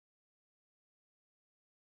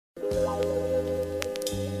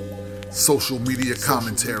Social media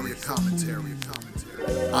commentary,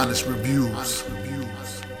 honest reviews,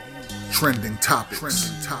 trending topics,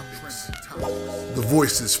 the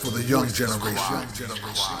voices for the young generation,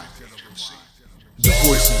 the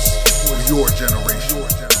voices for your generation.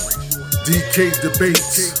 DK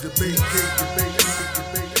Debates.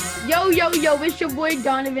 Yo, it's your boy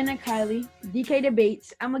Donovan and Kylie. DK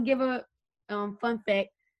Debates. I'm gonna give a fun fact.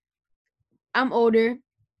 I'm older.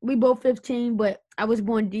 We both 15, but I was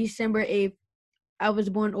born December 8th. I was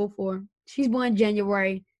born 04. She's born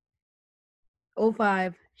January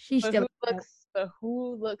 05. She's But still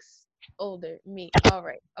who looks older? Me. All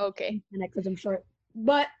right. Okay. because I'm short.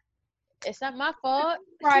 But It's not my fault.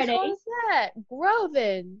 Friday. Who's that? Grow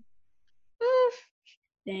then.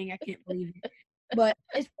 Dang, I can't believe it. But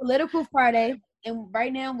it's Political Friday, and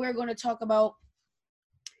right now we're going to talk about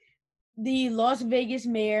the Las Vegas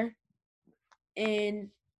mayor and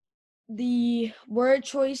the word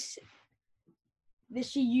choice that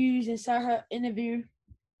she used inside her interview,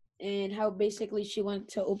 and how basically she wanted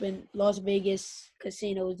to open Las Vegas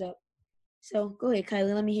casinos up. So go ahead,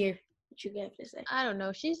 Kylie. Let me hear what you have to say. I don't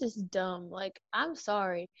know. She's just dumb. Like, I'm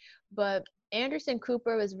sorry, but Anderson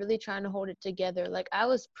Cooper was really trying to hold it together. Like, I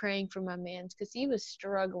was praying for my man's because he was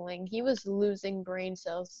struggling. He was losing brain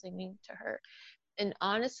cells singing to her. And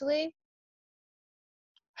honestly,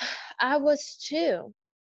 I was too.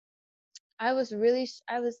 I was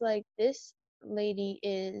like, this lady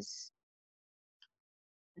is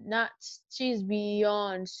not, she's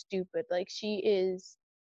beyond stupid. Like, she is,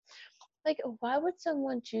 like, why would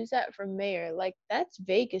someone choose that for mayor? Like, that's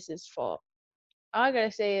Vegas's fault. All I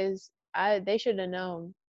gotta say is, they should have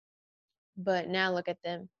known. But now look at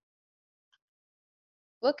them.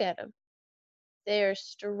 Look at them. They are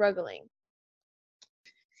struggling.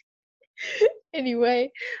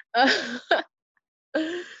 Anyway, uh,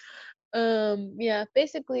 yeah,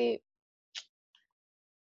 basically,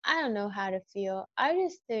 I don't know how to feel. I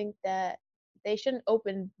just think that they shouldn't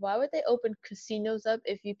open. Why would they open casinos up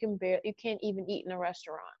if you can't even eat in a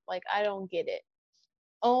restaurant? Like, I don't get it.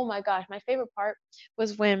 Oh my gosh, my favorite part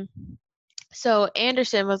was when so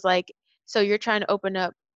Anderson was like, "So you're trying to open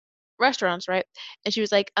up restaurants, right?" And she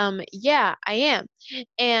was like, yeah, I am."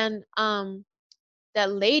 And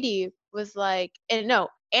that lady was like, and no,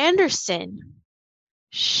 Anderson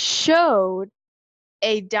showed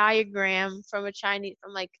a diagram from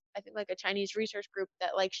like I think like a Chinese research group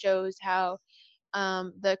that like shows how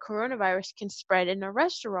the coronavirus can spread in a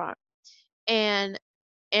restaurant. And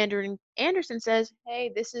Andrew Anderson says, "Hey,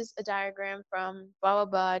 this is a diagram from blah blah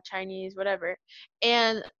blah Chinese whatever,"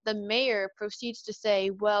 and the mayor proceeds to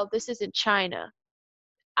say, "Well, this isn't China."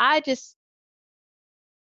 I just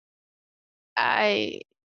I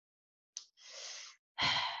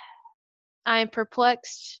I am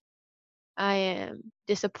perplexed. I am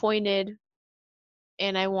disappointed,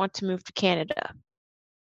 and I want to move to Canada.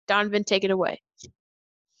 Donovan, take it away.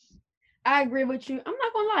 I agree with you. I'm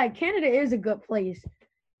not gonna lie, Canada is a good place.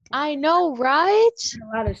 I know, right?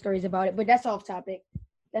 A lot of stories about it, but that's off topic.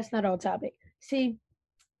 That's not off topic. See,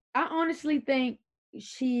 I honestly think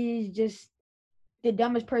she's just the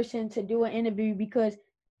dumbest person to do an interview because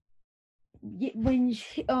when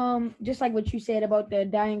she, just like what you said about the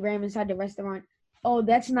diagram inside the restaurant. Oh,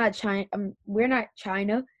 that's not China. We're not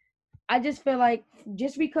China. I just feel like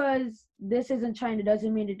just because this isn't China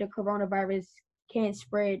doesn't mean that the coronavirus can't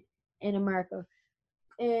spread in America.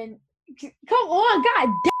 And come on,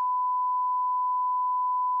 God.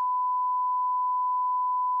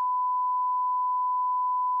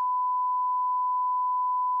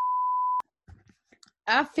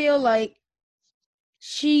 I feel like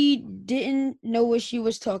she didn't know what she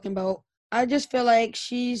was talking about. I just feel like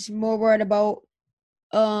she's more worried about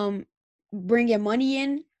um bringing money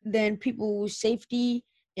in than people's safety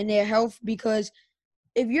and their health, because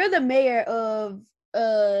if you're the mayor of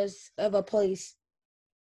a place,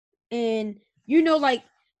 and like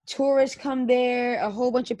tourists come there, a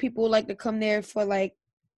whole bunch of people like to come there for like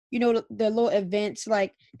the little events,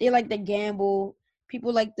 like they like to gamble,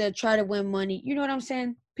 people like to try to win money, you know what I'm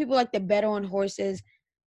saying, people like to bet on horses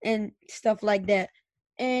and stuff like that.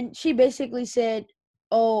 And she basically said,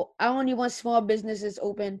 "Oh, I only want small businesses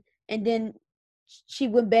open." And then she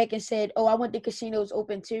went back and said, "Oh, I want the casinos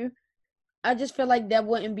open too." I just feel like that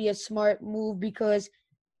wouldn't be a smart move, because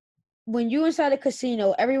when you inside a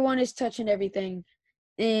casino, everyone is touching everything,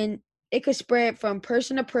 and it could spread from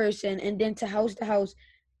person to person and then to house.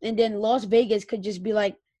 And then Las Vegas could just be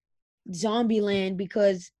like zombie land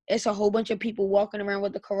because it's a whole bunch of people walking around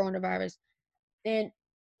with the coronavirus. And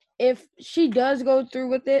if she does go through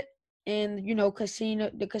with it, and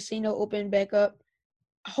the casino open back up,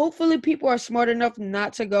 hopefully people are smart enough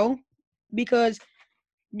not to go, because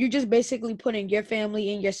you're just basically putting your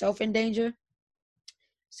family and yourself in danger.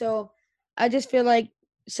 So I just feel like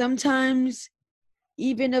sometimes,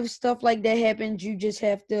 even if stuff like that happens, you just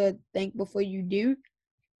have to think before you do.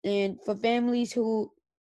 And for families who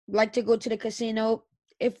like to go to the casino,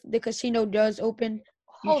 if the casino does open,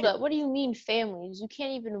 you Hold should. up, what do you mean families? You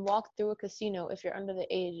can't even walk through a casino if you're under the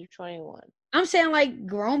age of 21. I'm saying like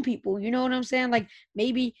grown people, you know what I'm saying? Like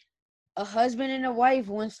maybe a husband and a wife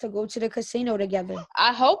wants to go to the casino together.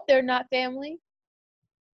 I hope they're not family.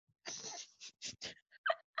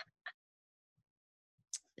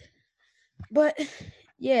 But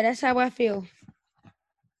yeah, that's how I feel.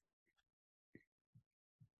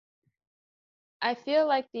 I feel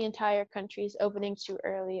like the entire country is opening too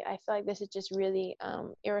early. I feel like this is just really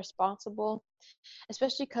irresponsible,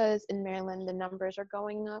 especially because in Maryland the numbers are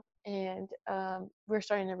going up and we're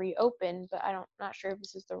starting to reopen, but not sure if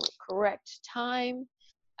this is the correct time.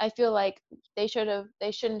 I feel like they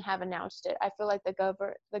shouldn't have announced it. I feel like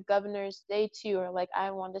the governors, they too are like, I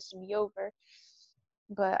want this to be over,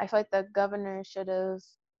 but I feel like the governor should have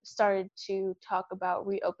started to talk about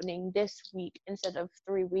reopening this week instead of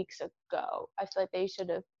 3 weeks ago. I feel like they should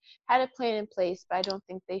have had a plan in place, but I don't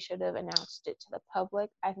think they should have announced it to the public.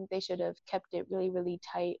 I think they should have kept it really, really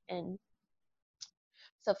tight and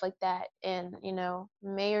stuff like that. And,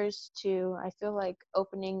 mayors too, I feel like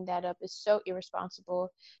opening that up is so irresponsible,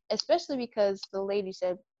 especially because the lady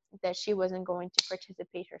said that she wasn't going to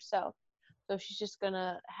participate herself. So she's just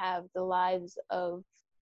gonna have the lives of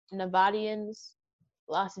Nevadians,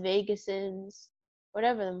 Las Vegasans,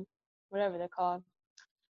 whatever they're called,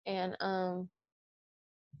 and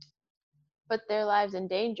put their lives in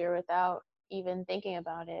danger without even thinking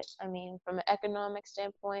about it. I mean, from an economic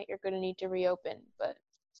standpoint, you're gonna need to reopen, but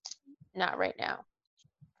not right now.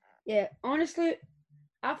 Yeah, honestly,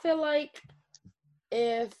 I feel like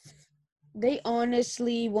if they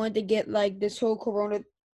honestly want to get like this whole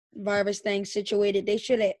coronavirus thing situated, they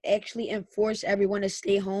should have actually enforced everyone to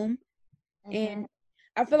stay home. Mhm. And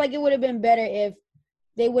I feel like it would have been better if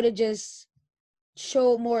they would have just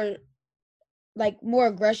showed more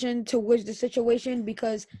aggression towards the situation,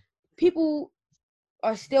 because people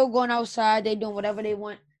are still going outside, they doing whatever they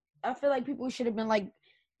want. I feel like people should have been like,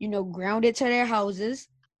 grounded to their houses.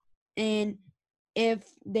 And if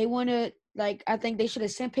they want to, like, I think they should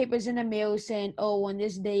have sent papers in the mail saying, oh, on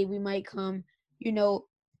this day we might come, you know,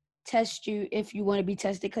 test you if you want to be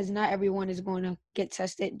tested, because not everyone is going to get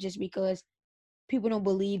tested just because people don't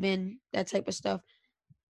believe in that type of stuff,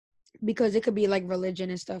 because it could be like religion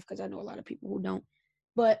and stuff, because I know a lot of people who don't.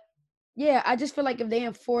 But yeah, I just feel like if they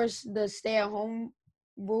enforce the stay at home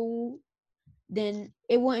rule, then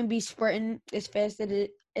it wouldn't be spreading as fast as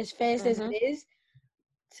it Mhm. is.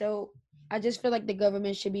 So I just feel like the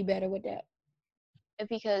government should be better with that.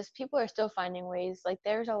 Because people are still finding ways. Like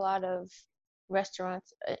there's a lot of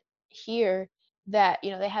restaurants here that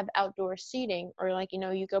they have outdoor seating, or like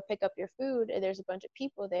you go pick up your food and there's a bunch of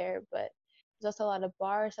people there, but there's also a lot of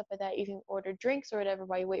bars, stuff like that. You can order drinks or whatever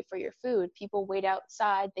while you wait for your food. People wait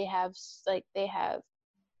outside. They have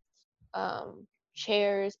um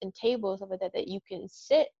chairs and tables, stuff like that, that you can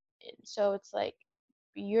sit in. So it's like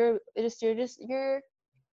you're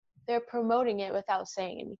they're promoting it without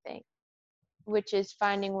saying anything, which is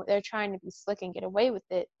finding what they're trying to be slick and get away with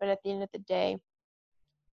it. But at the end of the day,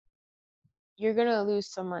 you're going to lose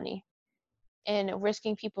some money. And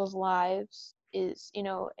risking people's lives is,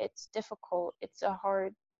 it's difficult. It's a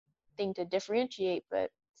hard thing to differentiate.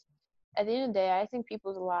 But at the end of the day, I think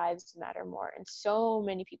people's lives matter more. And so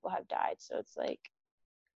many people have died. So it's like,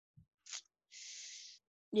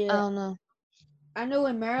 I Yeah, don't know. I know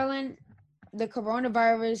in Maryland, the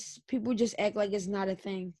coronavirus, people just act like it's not a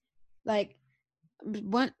thing. Like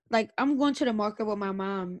I'm going to the market with my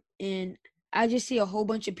mom, and I just see a whole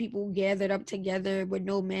bunch of people gathered up together with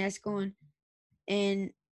no mask on,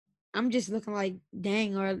 and I'm just looking like,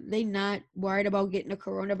 dang, are they not worried about getting the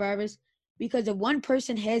coronavirus? Because if one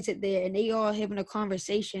person has it there and they all having a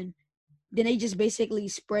conversation, then they just basically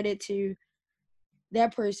spread it to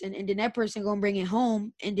that person, and then that person gonna bring it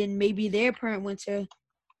home, and then maybe their parent went to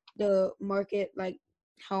the market like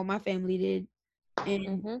how my family did,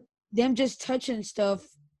 and Hmm. them just touching stuff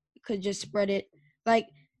could just spread it. Like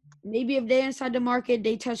maybe if they're inside the market,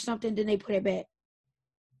 they touch something, then they put it back,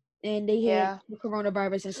 and they had Yeah. the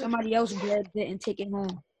coronavirus, and somebody else grabs it and take it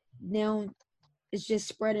home. Now it's just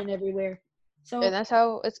spreading everywhere. And So that's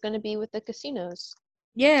how it's going to be with the casinos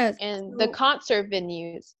yeah, and the so concert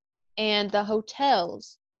venues and the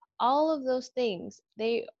hotels, all of those things,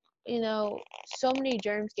 so many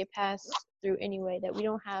germs get passed through anyway that we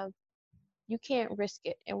don't have. You can't risk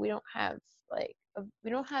it, and we don't have like we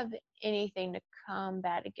don't have anything to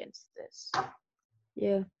combat against this.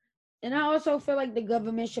 Yeah. And I also feel like the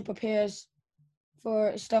government should prepare us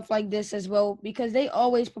for stuff like this as well because they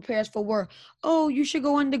always prepare us for war. Oh, you should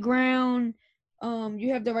go underground.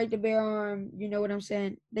 You have the right to bear arm. You know what I'm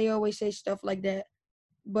saying? They always say stuff like that,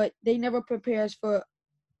 but they never prepare us for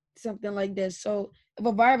something like this. So if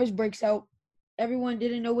a virus breaks out, everyone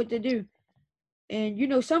didn't know what to do.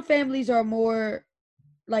 And some families are more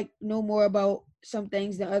like know more about some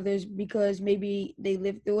things than others because maybe they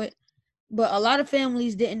lived through it. But a lot of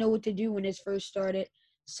families didn't know what to do when this first started.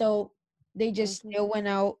 So they just Hmm. still went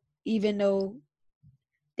out even though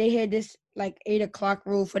they had this like 8 o'clock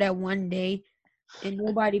rule for that one day and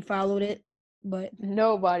nobody followed it. But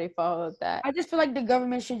Nobody followed that. I just feel like the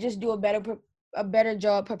government should just do a better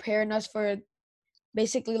job preparing us for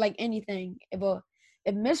basically like anything.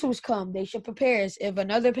 If missiles come, they should prepare us. If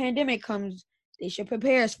another pandemic comes, they should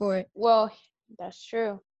prepare us for it. Well, that's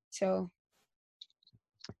true. So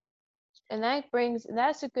And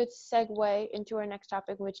that's a good segue into our next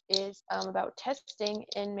topic, which is about testing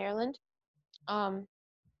in Maryland. Um,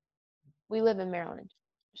 we live in Maryland.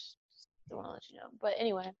 Just want to let you know. But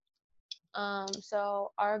anyway,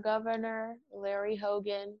 so our governor, Larry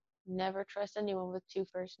Hogan, never trust anyone with two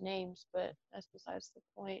first names, but that's besides the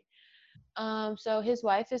point. So his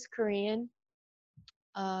wife is Korean.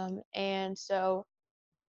 And so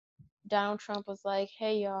Donald Trump was like,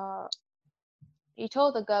 hey, y'all, he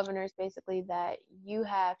told the governors basically that you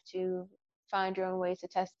have to find your own ways to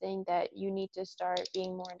testing, that you need to start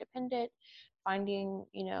being more independent, finding,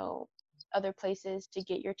 other places to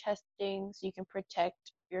get your testing so you can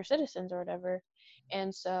protect your citizens or whatever.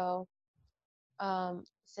 And so,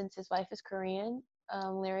 since his wife is Korean,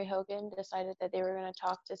 Larry Hogan decided that they were going to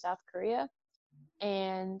talk to South Korea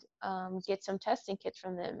and get some testing kits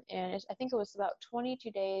from them. And I think it was about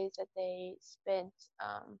 22 days that they spent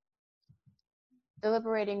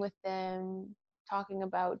deliberating with them, talking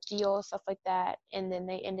about deals, stuff like that, and then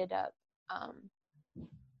they ended up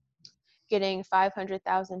getting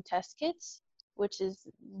 500,000 test kits, which is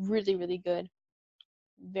really, really good,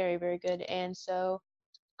 very, very good. And so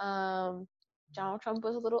Donald Trump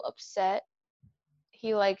was a little upset.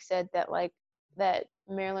 He said that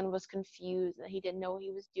Maryland was confused and he didn't know what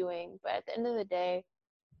he was doing. But at the end of the day,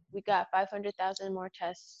 we got 500,000 more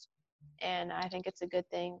tests, and I think it's a good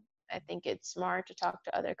thing. I think it's smart to talk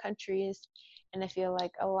to other countries, and I feel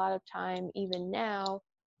like a lot of time, even now,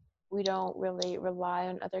 we don't really rely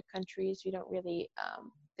on other countries. We don't really,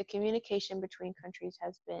 the communication between countries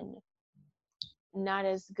has been not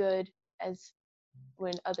as good as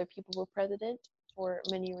when other people were president for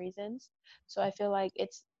many reasons. So I feel like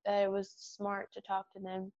it was smart to talk to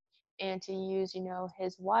them and to use,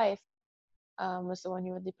 his wife was the one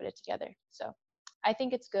who really put it together. So I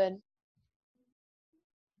think it's good.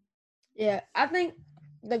 yeah, I think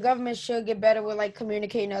the government should get better with like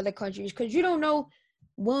communicating to other countries because you don't know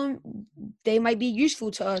when they might be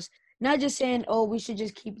useful to us. Not just saying, oh, we should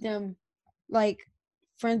just keep them like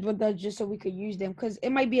friends with us just so we could use them because it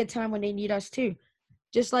might be a time when they need us too.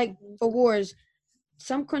 Just like Hmm. for wars,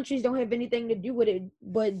 some countries don't have anything to do with it,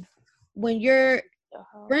 but when you're So,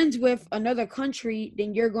 friends with another country,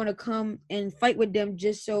 then you're gonna come and fight with them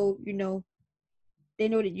just so they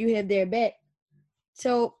know that you have their back.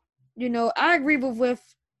 So I agree with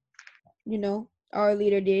our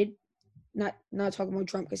leader did. Not talking about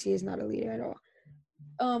Trump because he is not a leader at all.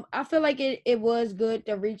 I feel like it was good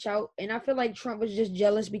to reach out, and I feel like Trump was just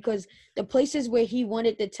jealous because the places where he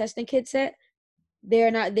wanted the testing kits at,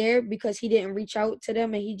 they're not there because he didn't reach out to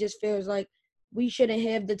them, and he just feels like we shouldn't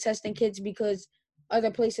have the testing kits because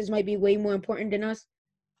other places might be way more important than us.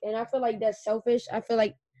 And I feel like that's selfish. I feel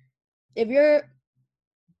like if you're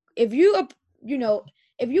if you you know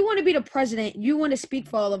if you want to be the president, you want to speak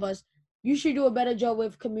for all of us, you should do a better job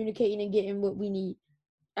with communicating and getting what we need.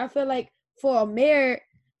 I feel like for a mayor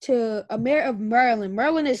of Maryland,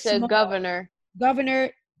 Maryland is it's a small. governor.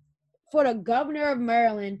 Governor For the governor of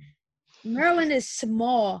Maryland, Maryland is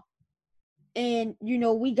small, and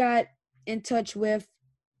we got in touch with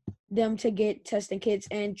them to get testing kits,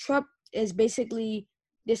 and Trump is basically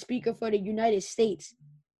the speaker for the United States,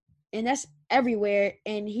 and that's everywhere,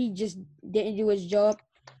 and he just didn't do his job.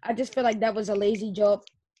 I just feel like that was a lazy job,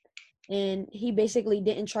 and he basically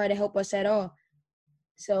didn't try to help us at all.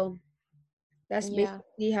 So that's Yeah,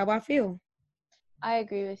 basically how I feel. I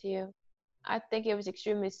agree with you. I think it was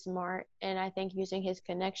extremely smart, and I think using his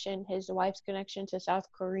wife's connection to South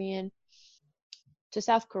Korea,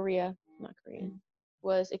 not Korean,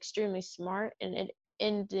 was extremely smart, and it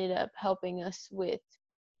ended up helping us with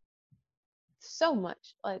so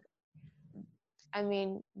much. Like I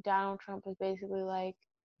mean, Donald Trump was basically like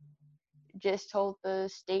just told the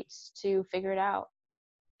states to figure it out,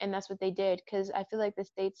 and that's what they did. Because I feel like the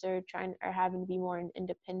states are having to be more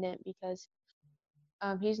independent because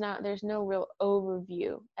he's not. There's no real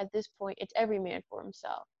overview at this point. It's every man for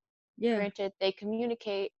himself. Yeah. Granted, they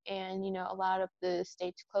communicate, and a lot of the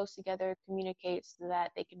states close together communicate so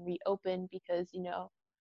that they can reopen because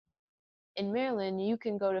in Maryland, you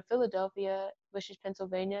can go to Philadelphia, which is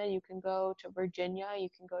Pennsylvania, you can go to Virginia, you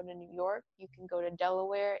can go to New York, you can go to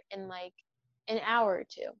Delaware in like an hour or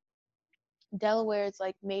two. Delaware is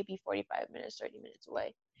like maybe 45 minutes, 30 minutes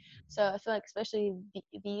away. So I feel like especially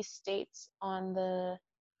these states on the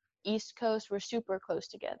East Coast were super close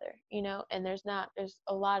together, and there's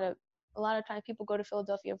a lot of times people go to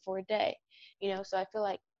Philadelphia for a day, so I feel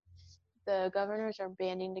like the governors are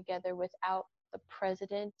banding together without the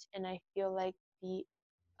president, and I feel like the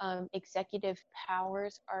executive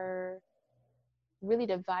powers are really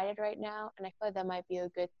divided right now, and I feel like that might be a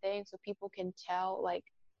good thing, so people can tell like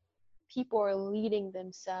people are leading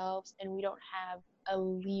themselves, and we don't have a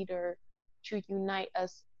leader to unite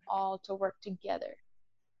us all to work together.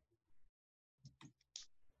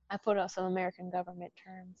 I put out some American government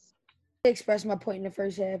terms. Express my point in the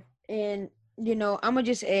first half, and I'm gonna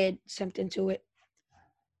just add something to it.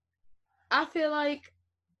 I feel like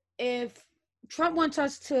if Trump wants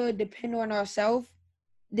us to depend on ourselves,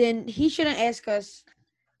 then he shouldn't ask us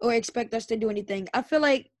or expect us to do anything. I feel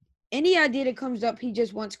like any idea that comes up, he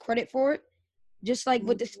just wants credit for it. Just like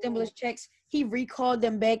with the stimulus checks, he recalled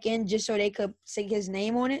them back in just so they could say his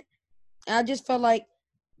name on it. And I just felt like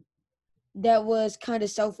that was kind of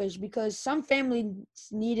selfish because some families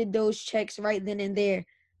needed those checks right then and there.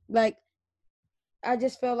 Like, I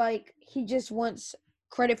just feel like he just wants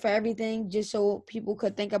credit for everything just so people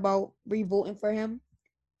could think about revoting for him.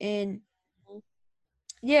 And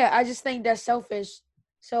yeah, I just think that's selfish.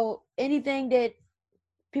 So anything that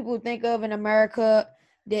people think of in America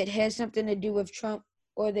that has something to do with Trump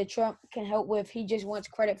or that Trump can help with, he just wants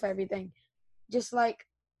credit for everything. Just like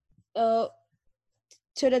uh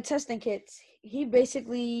to the testing kits. He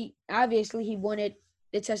basically obviously he wanted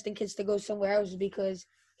the testing kits to go somewhere else because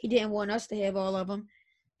he didn't want us to have all of them.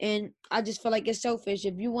 And I just feel like it's selfish.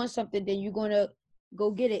 If you want something, then you're gonna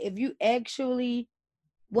go get it. If you actually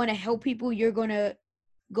want to help people, you're gonna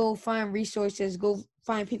go find resources, go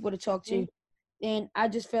find people to talk to. And I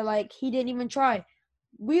just feel like he didn't even try.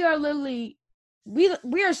 We are literally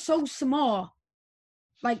we are so small.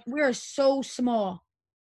 Like we are so small.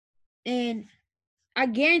 And I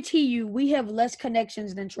guarantee you we have less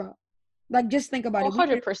connections than Trump. Like just think about it.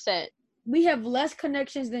 100%. We have less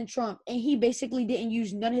connections than Trump, and he basically didn't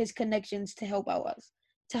use none of his connections to help out us.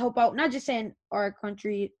 To help out, not just saying our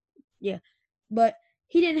country, yeah, but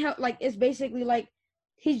he didn't help. Like it's basically like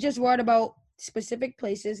he's just worried about specific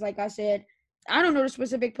places. Like I said, I don't know the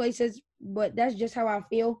specific places, but that's just how I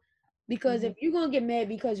feel. Because if you're gonna get mad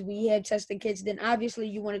because we have testing kits, then obviously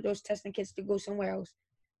you wanted those testing kits to go somewhere else,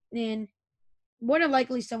 and more than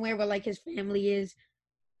likely somewhere where like his family is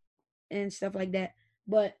and stuff like that.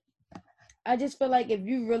 But I just feel like if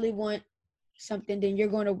you really want something, then you're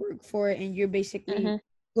going to work for it, and you're basically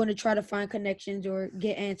going to try to find connections or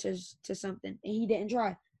get answers to something. And he didn't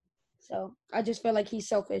try. So I just feel like he's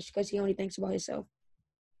selfish because he only thinks about himself.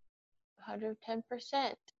 110%.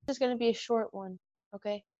 This is going to be a short one,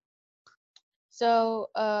 okay? So,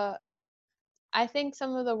 I think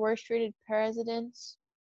some of the worst treated presidents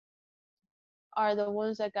are the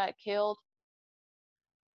ones that got killed.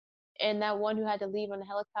 And that one who had to leave on a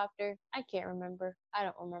helicopter, I can't remember. I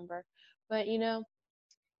don't remember. But,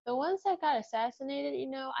 the ones that got assassinated,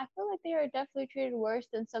 I feel like they are definitely treated worse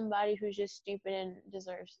than somebody who's just stupid and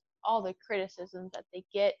deserves all the criticism that they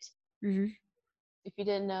get. If you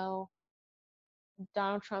didn't know,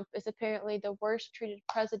 Donald Trump is apparently the worst treated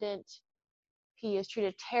president. He is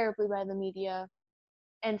treated terribly by the media,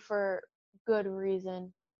 and for good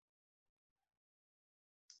reason.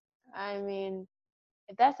 I mean,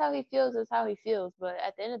 if that's how he feels, that's how he feels. But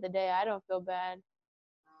at the end of the day, I don't feel bad.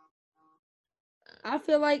 I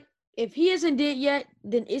feel like if he isn't dead yet,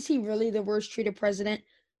 then is he really the worst treated president?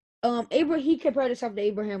 He compared himself to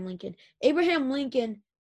Abraham Lincoln. Abraham Lincoln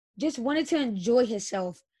just wanted to enjoy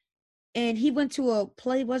himself, and he went to a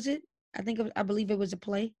play. Was it? I believe it was a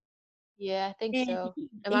play. Yeah, I think so. And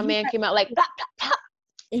and my man came out like, "Pop, pop, pop."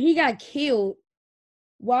 And he got killed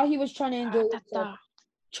while he was trying to enjoy himself.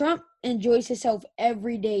 Trump enjoys himself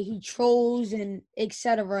every day. He trolls and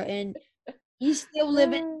etc. And he's still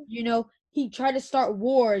living. He tried to start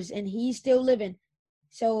wars, and he's still living.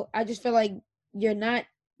 So I just feel like you're not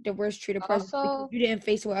the worst treated president because you didn't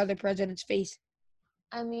face what other presidents face.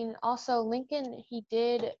 I mean, also Lincoln, he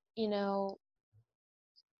did,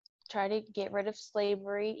 try to get rid of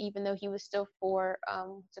slavery, even though he was still for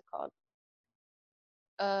what's it called?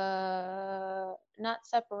 Not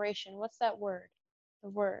separation. What's that word? The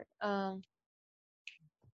word.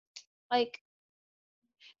 Like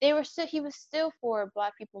he was still for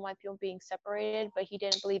black people and white people being separated, but he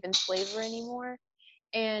didn't believe in slavery anymore.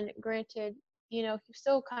 And granted, he's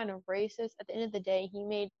still kind of racist. At the end of the day,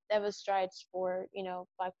 that was strides for,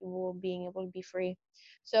 black people being able to be free.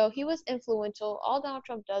 So he was influential. All Donald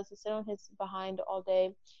Trump does is sit on his behind all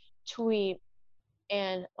day, tweet,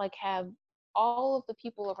 and like have all of the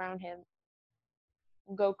people around him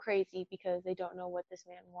go crazy because they don't know what this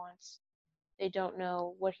man wants. They don't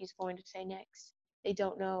know what he's going to say next. They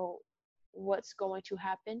don't know what's going to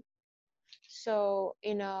happen. So,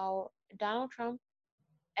 Donald Trump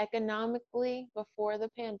economically before the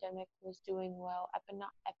pandemic was doing well.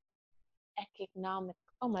 Economic,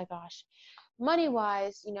 oh my gosh. Money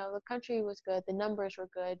wise, the country was good, the numbers were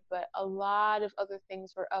good, but a lot of other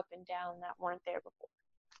things were up and down that weren't there before.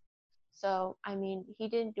 So, I mean, he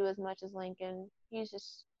didn't do as much as Lincoln. He's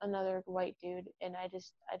just another white dude, and I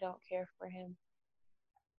don't care for him.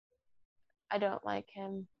 I don't like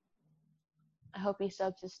him. I hope he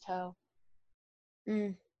stubs his toe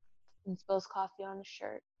and spills coffee on his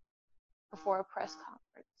shirt before a press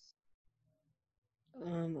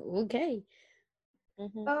conference. Okay.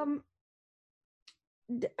 Mm-hmm.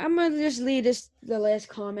 I'm gonna just leave the last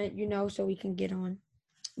comment, so we can get on.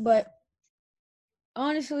 But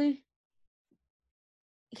honestly,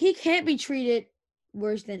 he can't be treated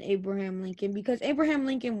worse than Abraham Lincoln because Abraham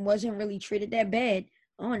Lincoln wasn't really treated that bad,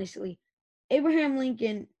 honestly. Abraham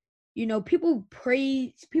Lincoln, people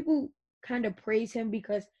kind of praise him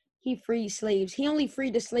because he freed slaves. He only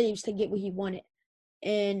freed the slaves to get what he wanted.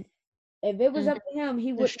 And if it was up to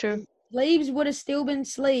him, slaves would have still been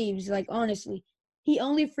slaves, like honestly. He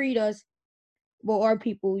only freed us, well, our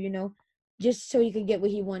people, just so he could get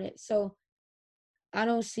what he wanted. So I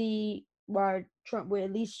don't see why Trump would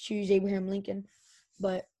at least choose Abraham Lincoln,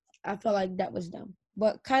 but I felt like that was dumb.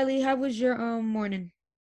 But Kylie, how was your morning?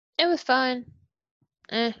 It was fun.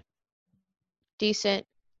 Decent.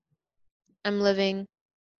 I'm living.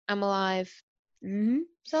 I'm alive.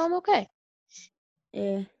 So I'm okay.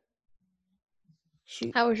 Yeah.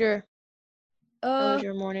 Shoot. How was your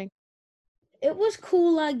morning? It was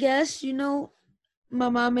cool, I guess. My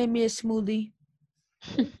mom made me a smoothie.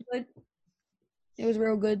 It was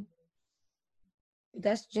real good.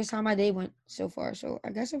 That's just how my day went so far. So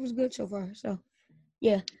I guess it was good so far. So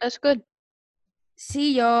yeah. That's good.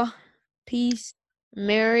 See y'all. Peace.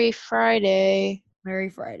 Merry Friday. Merry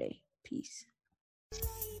Friday. Peace.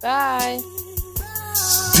 Bye.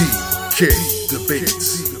 DK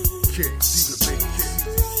Debates.